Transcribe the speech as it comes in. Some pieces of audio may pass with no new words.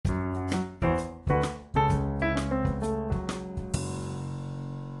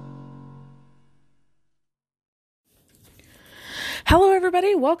Hello,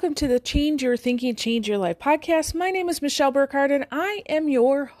 everybody. Welcome to the Change Your Thinking, Change Your Life podcast. My name is Michelle Burkhardt, and I am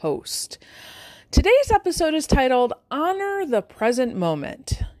your host. Today's episode is titled Honor the Present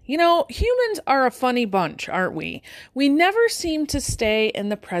Moment. You know, humans are a funny bunch, aren't we? We never seem to stay in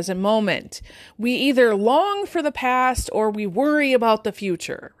the present moment. We either long for the past or we worry about the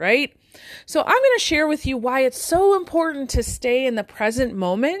future, right? So I'm going to share with you why it's so important to stay in the present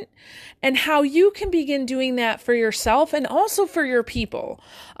moment and how you can begin doing that for yourself and also for your people.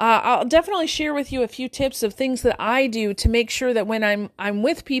 I'll definitely share with you a few tips of things that I do to make sure that when I'm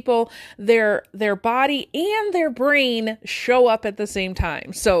with people, their body and their brain show up at the same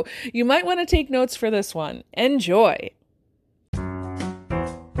time. So you might want to take notes for this one. Enjoy.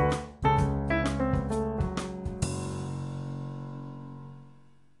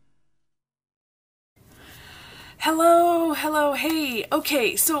 Hello, hey.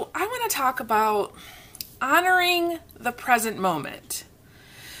 Okay, so I want to talk about honoring the present moment.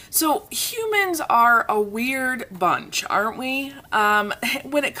 So humans are a weird bunch, aren't we?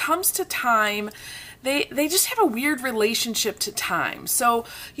 When it comes to time, they just have a weird relationship to time. So,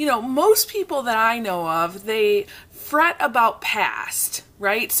 most people that I know of, they fret about past,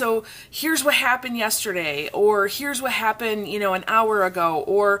 right? So here's what happened yesterday, or here's what happened, an hour ago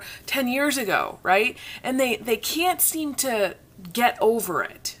or 10 years ago, right? And they can't seem to get over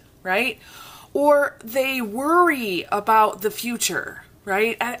it, right? Or they worry about the future,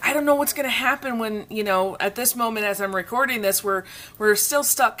 right? I don't know what's going to happen when, at this moment as I'm recording this, we're still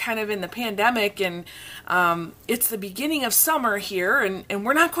stuck kind of in the pandemic and it's the beginning of summer here and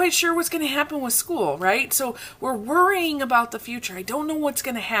we're not quite sure what's going to happen with school, right? So we're worrying about the future. I don't know what's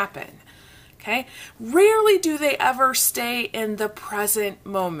going to happen, okay? Rarely do they ever stay in the present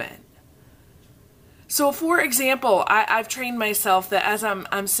moment. So for example, I've trained myself that as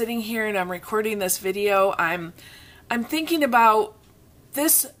I'm sitting here and I'm recording this video, I'm thinking about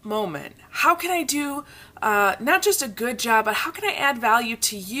this moment. How can I do not just a good job, but how can I add value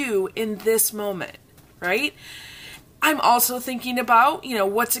to you in this moment, right? I'm also thinking about,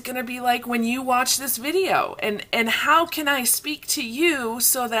 what's it going to be like when you watch this video and how can I speak to you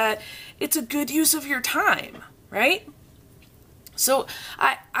so that it's a good use of your time, right? So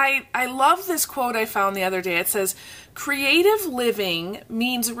I love this quote I found the other day. It says, creative living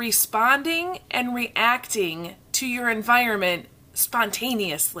means responding and reacting to your environment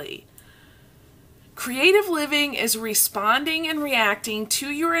spontaneously. Creative living is responding and reacting to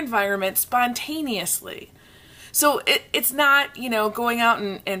your environment spontaneously. So it's not, going out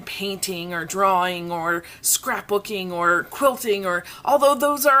and painting or drawing or scrapbooking or quilting, or although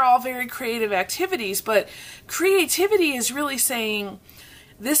those are all very creative activities, but creativity is really saying,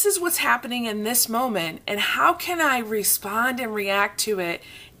 this is what's happening in this moment and how can I respond and react to it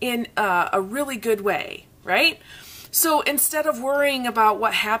in a really good way, right? So instead of worrying about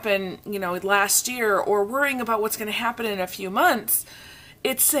what happened, last year or worrying about what's going to happen in a few months,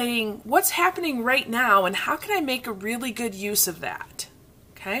 it's saying what's happening right now and how can I make a really good use of that,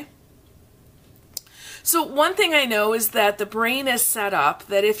 okay? So one thing I know is that the brain is set up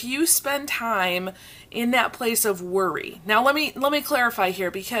that if you spend time in that place of worry. Now let me clarify here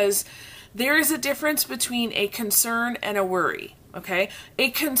because there is a difference between a concern and a worry. Okay, a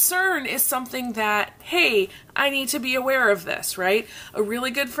concern is something that, hey, I need to be aware of this, right? A really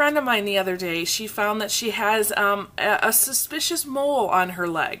good friend of mine the other day, she found that she has a suspicious mole on her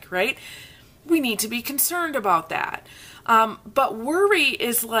leg, right? We need to be concerned about that. But worry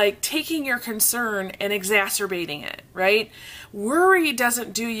is like taking your concern and exacerbating it, right? Worry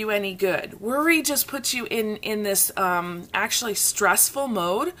doesn't do you any good. Worry just puts you in this actually stressful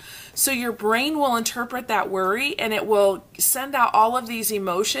mode. So your brain will interpret that worry and it will send out all of these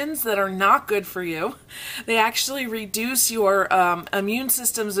emotions that are not good for you. They actually reduce your immune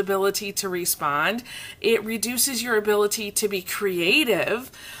system's ability to respond. It reduces your ability to be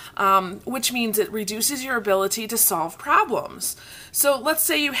creative. Which means it reduces your ability to solve problems. So let's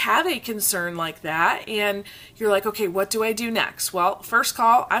say you have a concern like that and you're like, okay, what do I do next? Well, first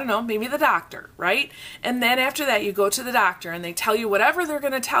call, I don't know, maybe the doctor, right? And then after that, you go to the doctor and they tell you whatever they're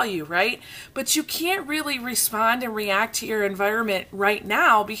going to tell you, right? But you can't really respond and react to your environment right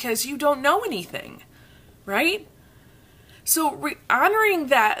now because you don't know anything, right? So honoring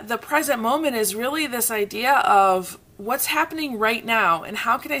that the present moment is really this idea of what's happening right now and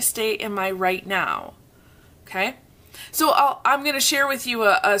how can I stay in my right now, okay? So I'm going to share with you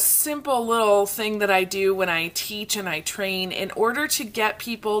a simple little thing that I do when I teach and I train in order to get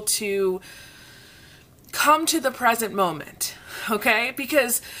people to come to the present moment, okay?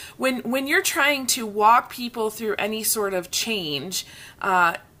 Because when you're trying to walk people through any sort of change,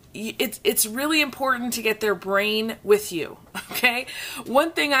 it's really important to get their brain with you, okay?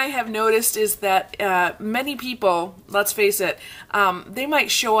 One thing I have noticed is that many people, let's face it, they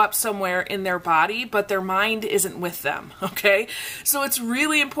might show up somewhere in their body, but their mind isn't with them, okay? So it's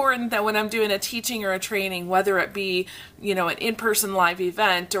really important that when I'm doing a teaching or a training, whether it be, you know, an in-person live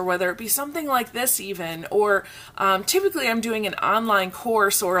event, or whether it be something like this even, or typically I'm doing an online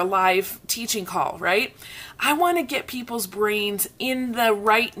course or a live teaching call, right? I want to get people's brains in the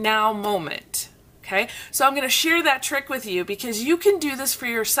right now moment. Okay, so I'm going to share that trick with you because you can do this for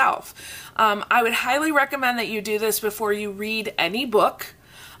yourself. I would highly recommend that you do this before you read any book,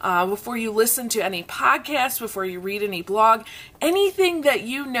 before you listen to any podcast, before you read any blog, anything that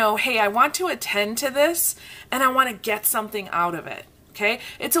you know, hey, I want to attend to this and I want to get something out of it. Okay,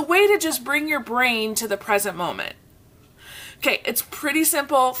 it's a way to just bring your brain to the present moment. Okay, it's pretty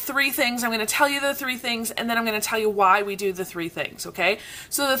simple. 3 things. I'm going to tell you the 3 things, and then I'm going to tell you why we do the 3 things, okay?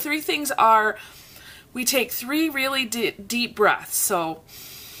 So the 3 things are, we take 3 really deep breaths. So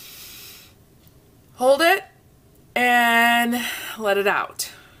hold it and let it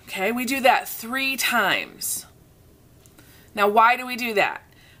out, okay? We do that 3 times. Now, why do we do that?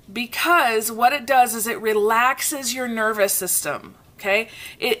 Because what it does is it relaxes your nervous system. Okay,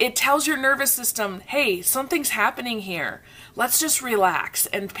 it tells your nervous system, hey, something's happening here. Let's just relax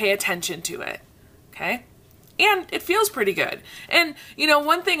and pay attention to it. Okay, and it feels pretty good. And you know,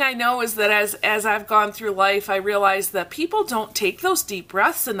 one thing I know is that as I've gone through life, I realize that people don't take those deep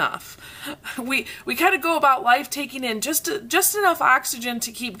breaths enough. We kind of go about life taking in just enough oxygen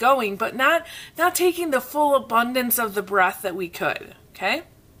to keep going, but not taking the full abundance of the breath that we could. Okay.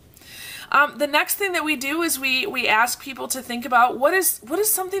 The next thing that we do is we ask people to think about what is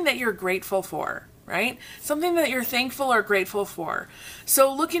something that you're grateful for, right? Something that you're thankful or grateful for.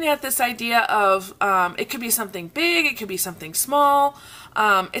 So looking at this idea of it could be something big, it could be something small.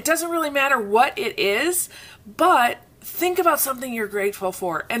 It doesn't really matter what it is, but think about something you're grateful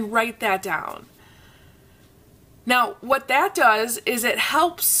for and write that down. Now, what that does is it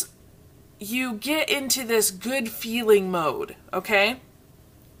helps you get into this good feeling mode, okay?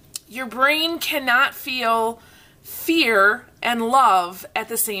 Your brain cannot feel fear and love at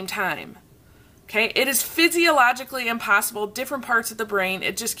the same time. Okay? It is physiologically impossible. Different parts of the brain,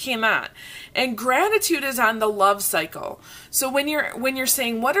 it just cannot. And gratitude is on the love cycle. So when you're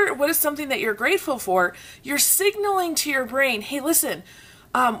saying what is something that you're grateful for, you're signaling to your brain, hey, listen,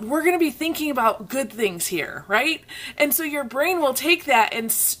 we're going to be thinking about good things here, right? And so your brain will take that and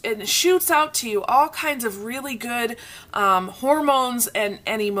shoots out to you all kinds of really good hormones and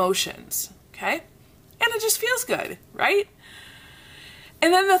emotions, okay? And it just feels good, right?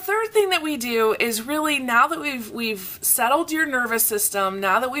 And then the third thing that we do is really, now that we've settled your nervous system,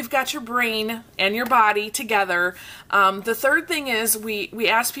 now that we've got your brain and your body together, the third thing is we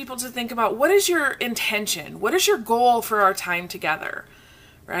ask people to think about, what is your intention? What is your goal for our time together?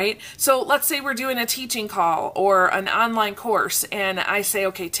 Right? So let's say we're doing a teaching call or an online course, and I say,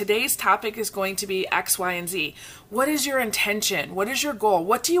 okay, today's topic is going to be X, Y, and Z. What is your intention? What is your goal?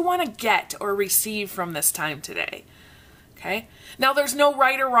 What do you want to get or receive from this time today? Okay? Now, there's no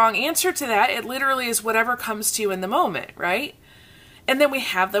right or wrong answer to that. It literally is whatever comes to you in the moment, right? And then we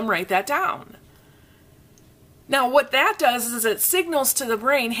have them write that down. Now, what that does is it signals to the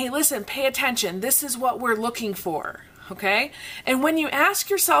brain, hey, listen, pay attention. This is what we're looking for. Okay? And when you ask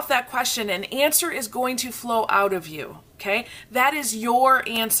yourself that question, an answer is going to flow out of you. Okay? That is your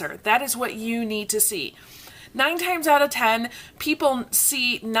answer. That is what you need to see. 9 times out of 10, people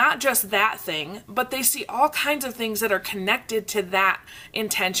see not just that thing, but they see all kinds of things that are connected to that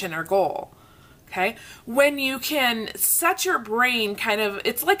intention or goal. Okay? When you can set your brain kind of,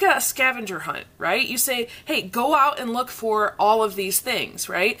 it's like a scavenger hunt, right? You say, hey, go out and look for all of these things,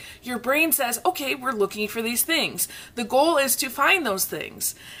 right? Your brain says, okay, we're looking for these things. The goal is to find those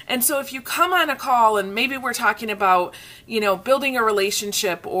things. And so if you come on a call and maybe we're talking about, you know, building a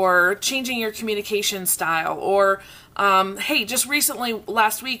relationship or changing your communication style, or hey, just recently,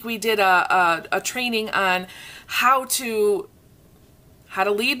 last week, we did a training on how to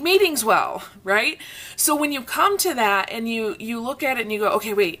lead meetings well, right? So when you come to that and you look at it and you go,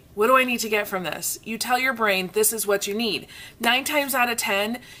 okay, wait, what do I need to get from this? You tell your brain, this is what you need. 9 times out of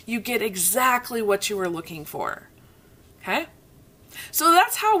 10, you get exactly what you were looking for, okay? So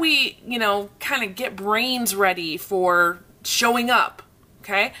that's how we, you know, kind of get brains ready for showing up,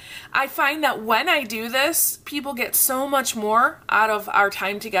 okay? I find that when I do this, people get so much more out of our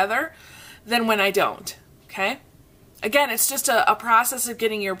time together than when I don't, okay? Again, it's just a process of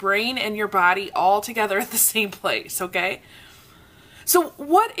getting your brain and your body all together at the same place, okay? So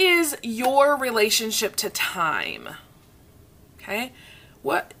what is your relationship to time? Okay?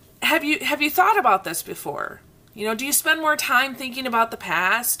 have you thought about this before? You know, do you spend more time thinking about the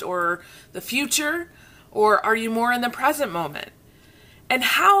past or the future, or are you more in the present moment? And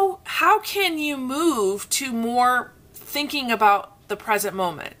how can you move to more thinking about the present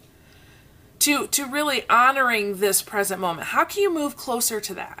moment? To really honoring this present moment. How can you move closer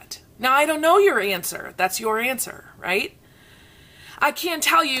to that? Now, I don't know your answer. That's your answer, right? I can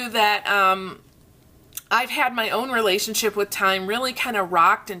tell you that I've had my own relationship with time really kind of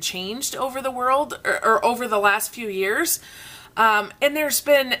rocked and changed over the world, or over the last few years. And there's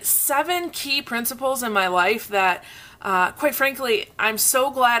been 7 key principles in my life that, quite frankly, I'm so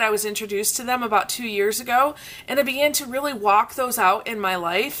glad I was introduced to them about 2 years ago, and I began to really walk those out in my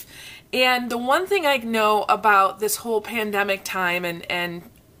life. And the one thing I know about this whole pandemic time and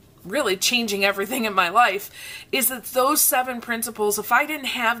really changing everything in my life is that those 7 principles, if I didn't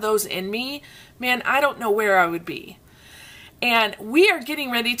have those in me, man, I don't know where I would be. And we are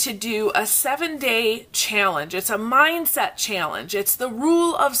getting ready to do a 7-day challenge. It's a mindset challenge. It's the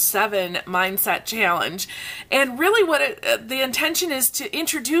Rule of 7 mindset challenge. And really what the intention is to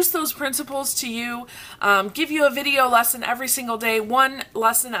introduce those principles to you, give you a video lesson every single day, 1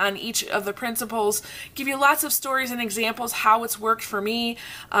 lesson on each of the principles, give you lots of stories and examples how it's worked for me,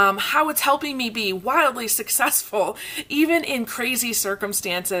 how it's helping me be wildly successful, even in crazy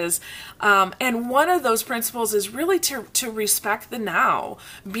circumstances. And one of those principles is really to respect the now,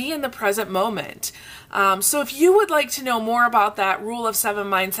 be in the present moment. So if you would like to know more about that Rule of 7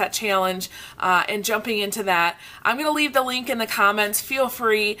 Mindset Challenge and jumping into that, I'm going to leave the link in the comments. Feel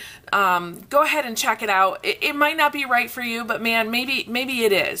free. Go ahead and check it out. It might not be right for you, but man, maybe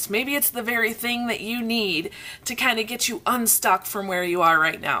it is. Maybe it's the very thing that you need to kind of get you unstuck from where you are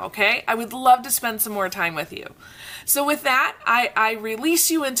right now, okay? I would love to spend some more time with you. So with that, I release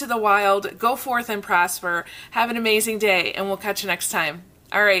you into the wild. Go forth and prosper. Have an amazing day, and we'll catch you next time.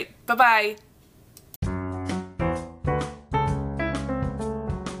 All right, bye-bye.